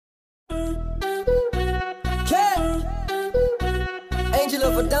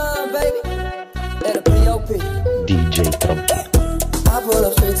I pull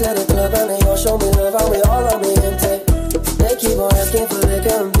up straight to the club and they all show me love, and we all on me intake. They keep on asking for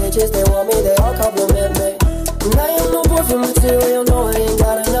liquor and bitches, they want me, they all compliment me. And I am no boyfriend material, no, I ain't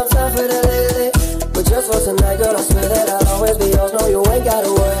got enough time for that lately. But just for tonight, girl, I swear that I'll always be yours. No, you ain't gotta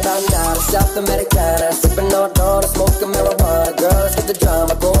worry about nada. South Americana, sipping on dawn, smoking marijuana. Girl, let's get the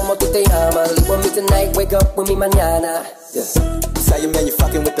drama, como tu te llamas. Leave with me tonight, wake up with me mañana. Yeah. Tell you, man, you're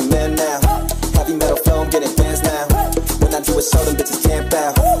fucking with the man now. Heavy metal flow, I'm getting fans now. When I do a show, them bitches can't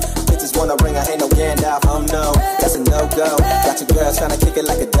bow. Bitches wanna ring, I ain't no Gandalf. No, that's a no-go. Got your girls tryna kick it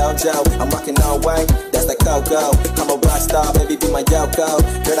like a dojo. I'm rocking all white, that's like Coco. I'm a rock star, baby, be my Yoko.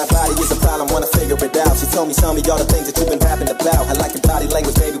 Girl, that body is a problem, wanna figure it out. She told me all the things that you've been rapping about. I like your body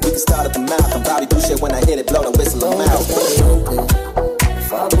language, baby, we can start at the mouth. I'm Bobby Boucher when I hit it, blow the whistle, I'm out.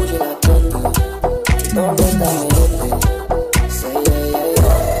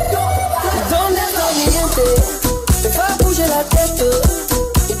 La tête,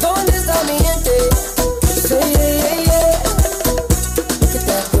 et donde está mi gente? Say yeah, yeah, yeah. Look at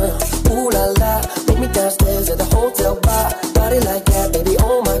that girl, ooh la la. Make me downstairs at the hotel bar. Body like that, baby,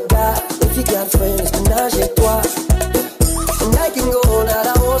 oh my god. If you got friends, menage a trois. And I can go all night,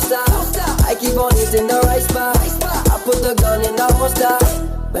 I won't stop. I keep on hitting the right spot. I put the gun in, I won't stop.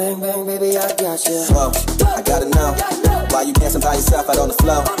 Bang, bang, baby, I got you. Whoa, I gotta know why you dancing by yourself out on the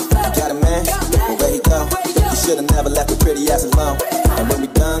floor. You got a man? Well, where he go? You should've never left the pretty ass alone. And when we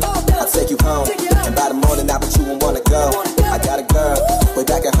done, I'll take you home. And by the morning, I bet you won't wanna go. I got a girl, way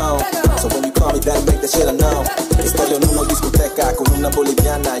back at home. So when you call me, better make that shit unknown. Estoy en una discoteca con una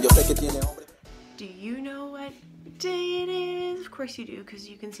boliviana. Yo sé que tiene hombre. Do you know what day it is? Of course you do, because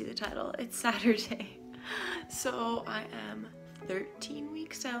you can see the title. It's Saturday. So I am 13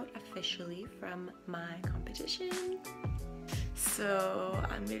 weeks out officially from my competition. So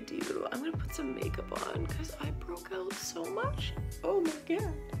I'm gonna put some makeup on because I broke out so much. Oh my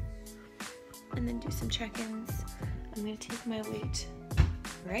god. And then do some check-ins. I'm gonna take my weight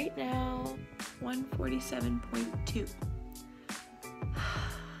right now, 147.2.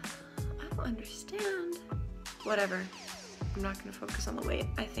 I don't understand. Whatever. I'm not gonna focus on the weight.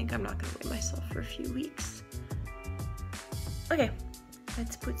 I think I'm not gonna weigh myself for a few weeks. Okay,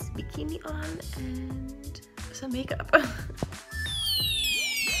 let's put the bikini on and some makeup.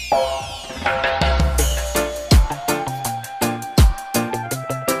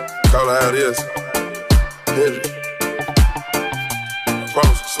 Call it how it is. Hit it. I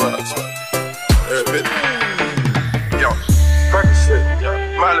promise you, swag. Every bit. Yo, Percocet, yeah.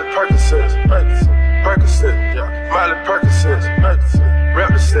 Miley Percocet, Percocet, yeah. Miley Percocet, rep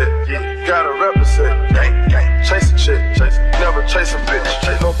the set, yeah. Gotta rep the set, gang. Chase a chick, never chase a bitch.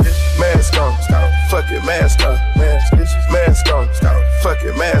 Chase no bitch. Mask on, fuck it, mask on, mask on, fuck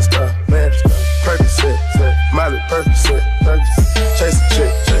it, mask on, Percocet, Miley Percocet, chase a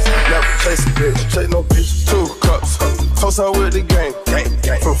chick, never chase a bitch. Chase no bitch. 2 cups, toast her with the gang.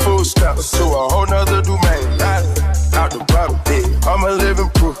 From food stamps to a whole nother domain. Out the bottom, I'm a living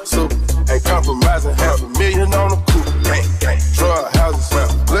proof. So ain't compromising, $500,000 on the coupe. Drug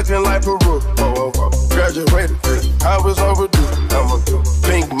houses, looking like Peru. Graduated, I was overdue. I'm a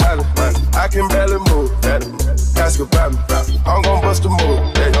pink Miley, I can barely move. Ask about me, I'm gon' bust a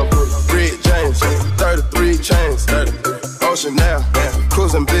move. Red James, 33 chains, Ocean now,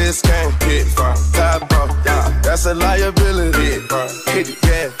 cruising Biscayne, top off, that's a liability. Hit the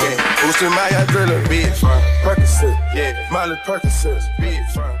gas, boosting my adrenaline, bitch. Percocet, yeah, Miley Percocet,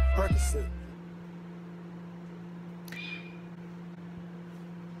 bitch. Percocet.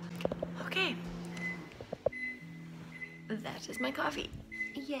 Okay, that is my coffee.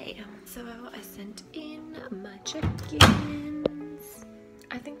 Yay. So I sent in my check-ins.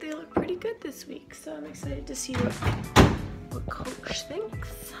 I think they look pretty good this week, so I'm excited to see what Coach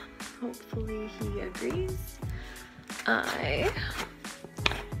thinks. Hopefully he agrees.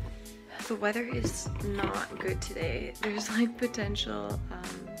 The weather is not good today. There's like potential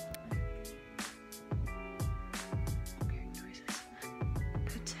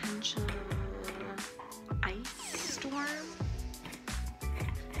ice storm.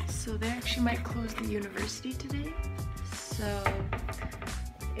 So they actually might close the university today. So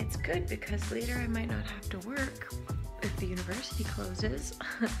it's good because later I might not have to work if the university closes.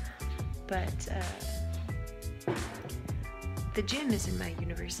 But the gym is in my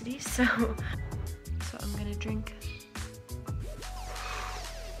university, so I'm gonna drink.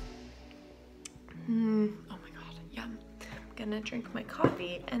 Oh my god, yum. I'm gonna drink my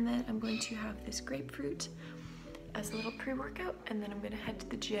coffee and then I'm going to have this grapefruit as a little pre-workout, and then I'm gonna head to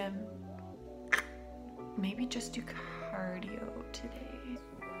the gym. Maybe just do cardio today.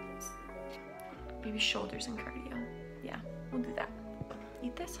 Maybe shoulders and cardio. yeah, we'll do that.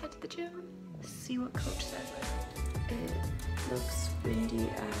 Eat this, head to the gym, see what coach says. It looks windy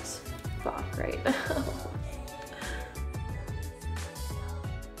as fuck right now.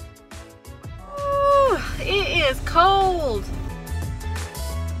 Ooh, it is cold.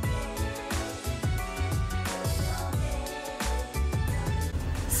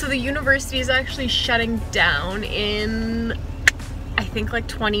 So the university is actually shutting down in, I think, like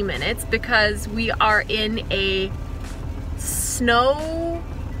 20 minutes because we are in a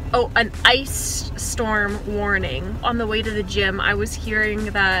an ice storm warning. On the way to the gym, I was hearing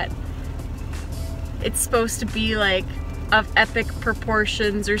that it's supposed to be like of epic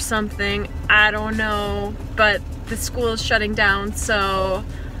proportions or something. I don't know, but the school is shutting down, so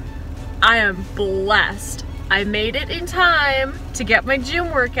I am blessed. I made it in time to get my gym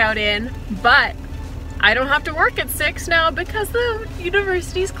workout in, but I don't have to work at 6 now because the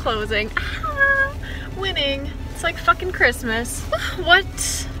university's closing. Ah, winning. It's like fucking Christmas.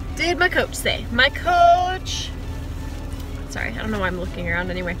 What did my coach say? My coach... Sorry, I don't know why I'm looking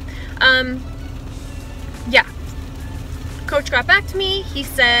around anyway. Yeah. Coach got back to me. He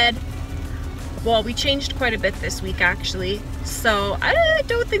said, well, we changed quite a bit this week actually. So I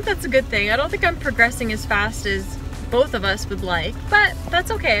don't think that's a good thing. I don't think I'm progressing as fast as both of us would like, but that's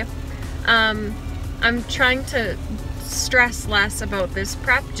okay. I'm trying to stress less about this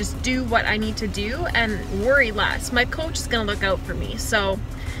prep, just do what I need to do and worry less. My coach is gonna look out for me, so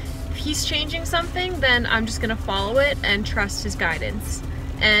if he's changing something, then I'm just gonna follow it and trust his guidance.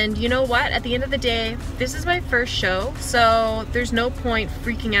 And you know what? At the end of the day, this is my first show, so there's no point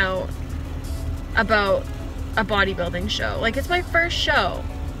freaking out about a bodybuilding show. Like, it's my first show,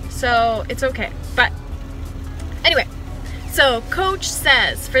 so it's okay. But anyway, so coach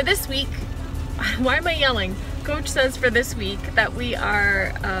says for this week, why am I yelling? Coach says for this week that we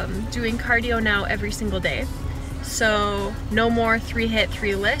are doing cardio now every single day. So no more 3 hit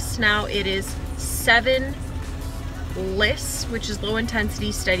 3 lists. Now it is 7 lists, which is low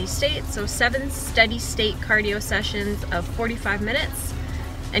intensity steady state. So 7 steady state cardio sessions of 45 minutes.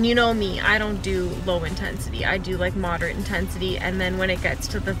 And you know me, I don't do low intensity. I do like moderate intensity. And then when it gets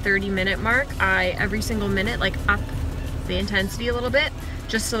to the 30-minute mark, I every single minute like up the intensity a little bit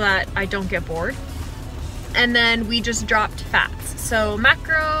just so that I don't get bored. And then we just dropped fats. So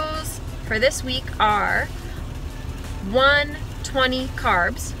macros for this week are 120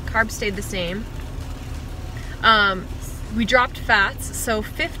 carbs. Carbs stayed the same. We dropped fats, so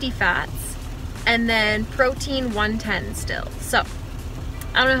 50 fats, and then protein 110 still. So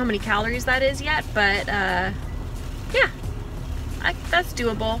I don't know how many calories that is yet, but yeah, that's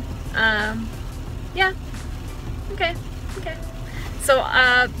doable. Yeah, okay. So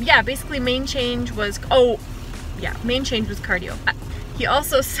yeah, basically main change was, main change was cardio. He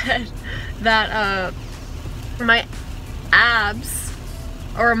also said that my abs,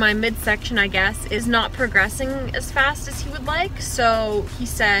 or my midsection I guess, is not progressing as fast as he would like, so he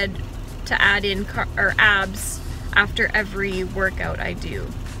said to add in abs after every workout I do,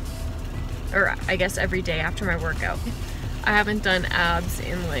 or I guess every day after my workout. I haven't done abs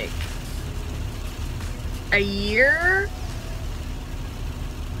in like a year,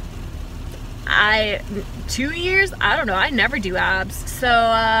 2 years, I don't know. I never do abs,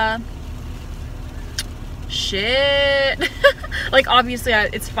 so shit. Like, obviously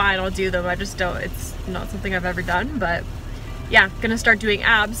it's fine, I'll do them, I just don't, it's not something I've ever done. But yeah, gonna start doing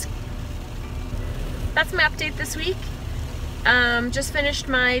abs. That's my update this week. Just finished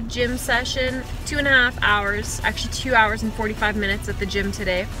my gym session, 2.5 hours, actually 2 hours and 45 minutes at the gym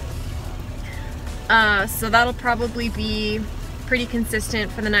today. So that'll probably be pretty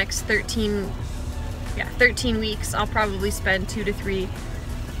consistent for the next 13 weeks. I'll probably spend 2 to 3,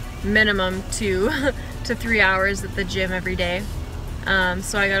 minimum 2 to 3 hours at the gym every day.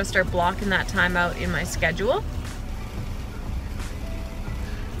 So I gotta start blocking that time out in my schedule.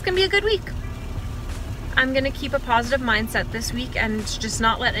 It's gonna be a good week. I'm gonna keep a positive mindset this week and just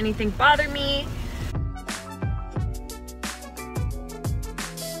not let anything bother me.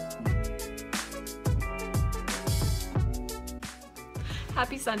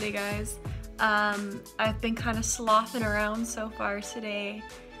 Happy Sunday, guys. I've been kind of slothing around so far today.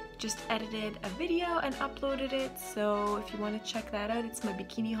 Just edited a video and uploaded it, so if you want to check that out, it's my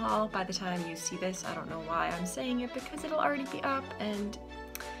bikini haul. By the time you see this, I don't know why I'm saying it, because it'll already be up, and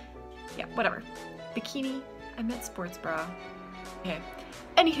yeah, whatever. Bikini, I meant sports bra. Okay.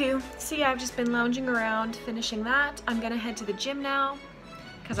 Anywho, so yeah, I've just been lounging around, finishing that. I'm gonna head to the gym now,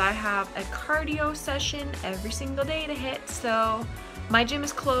 because I have a cardio session every single day to hit, so my gym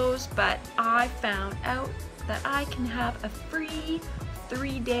is closed, but I found out that I can have a free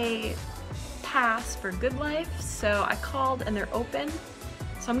 3-day pass for Good Life, so I called and they're open.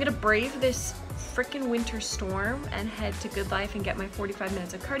 So I'm gonna brave this frickin' winter storm and head to Good Life and get my 45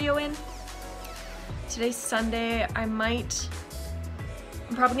 minutes of cardio in. Today's Sunday. I'm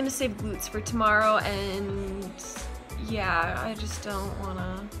probably gonna save glutes for tomorrow, and yeah, I just don't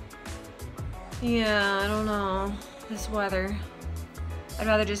wanna, I don't know, this weather. I'd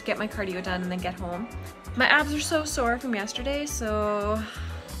rather just get my cardio done and then get home. My abs are so sore from yesterday, so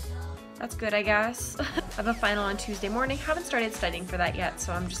that's good, I guess. I have a final on Tuesday morning. Haven't started studying for that yet,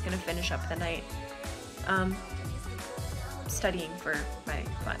 so I'm just gonna finish up the night studying for my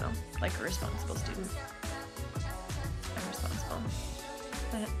final, like a responsible student. I'm responsible.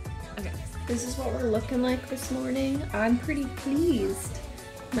 Okay. This is what we're looking like this morning. I'm pretty pleased.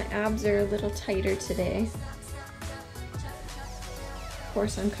 My abs are a little tighter today. Of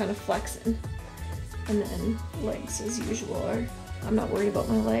course, I'm kind of flexing. And then legs as usual. I'm not worried about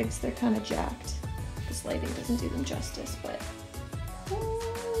my legs. They're kind of jacked. This lighting doesn't do them justice, but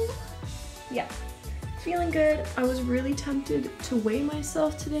yeah. Feeling good. I was really tempted to weigh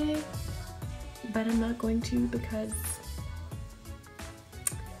myself today, but I'm not going to because.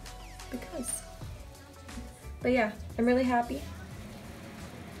 But yeah, I'm really happy.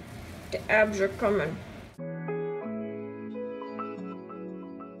 The abs are coming.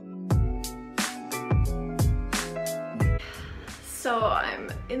 So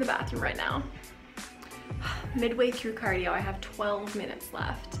I'm in the bathroom right now. Midway through cardio, I have 12 minutes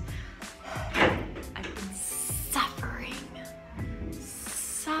left. I've been suffering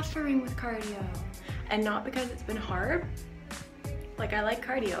with cardio. And not because it's been hard. Like, I like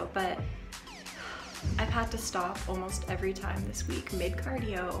cardio, but I've had to stop almost every time this week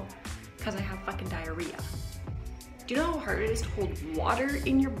mid-cardio because I have fucking diarrhea. Do you know how hard it is to hold water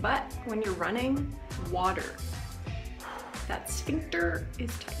in your butt when you're running? Water. That sphincter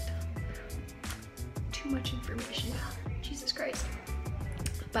is tight. Too much information now. Jesus Christ.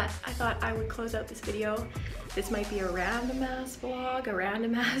 But I thought I would close out this video. This might be a random ass vlog, a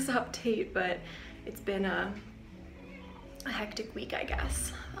random ass update, but it's been a hectic week, I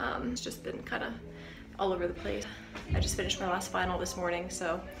guess. It's just been kind of all over the place. I just finished my last final this morning,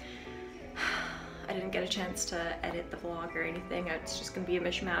 so I didn't get a chance to edit the vlog or anything. It's just gonna be a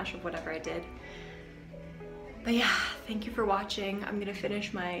mishmash of whatever I did. But yeah, thank you for watching. I'm gonna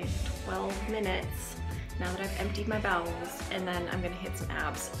finish my 12 minutes now that I've emptied my bowels, and then I'm gonna hit some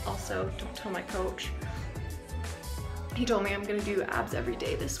abs. Also, don't tell my coach. He told me I'm gonna do abs every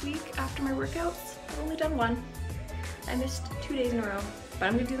day this week after my workouts. I've only done one. I missed 2 days in a row, but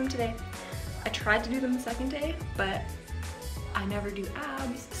I'm gonna do them today. I tried to do them the second day, but I never do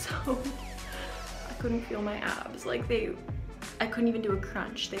abs, so I couldn't feel my abs. Like I couldn't even do a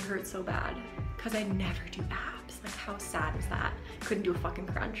crunch. They hurt so bad because I never do abs. Like, how sad is that? Couldn't do a fucking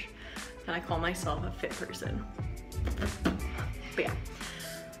crunch. And I call myself a fit person. But yeah,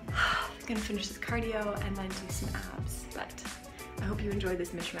 I'm gonna finish this cardio and then do some abs. But I hope you enjoyed this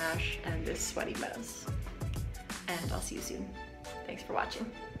mishmash and this sweaty mess. And I'll see you soon. Thanks for watching.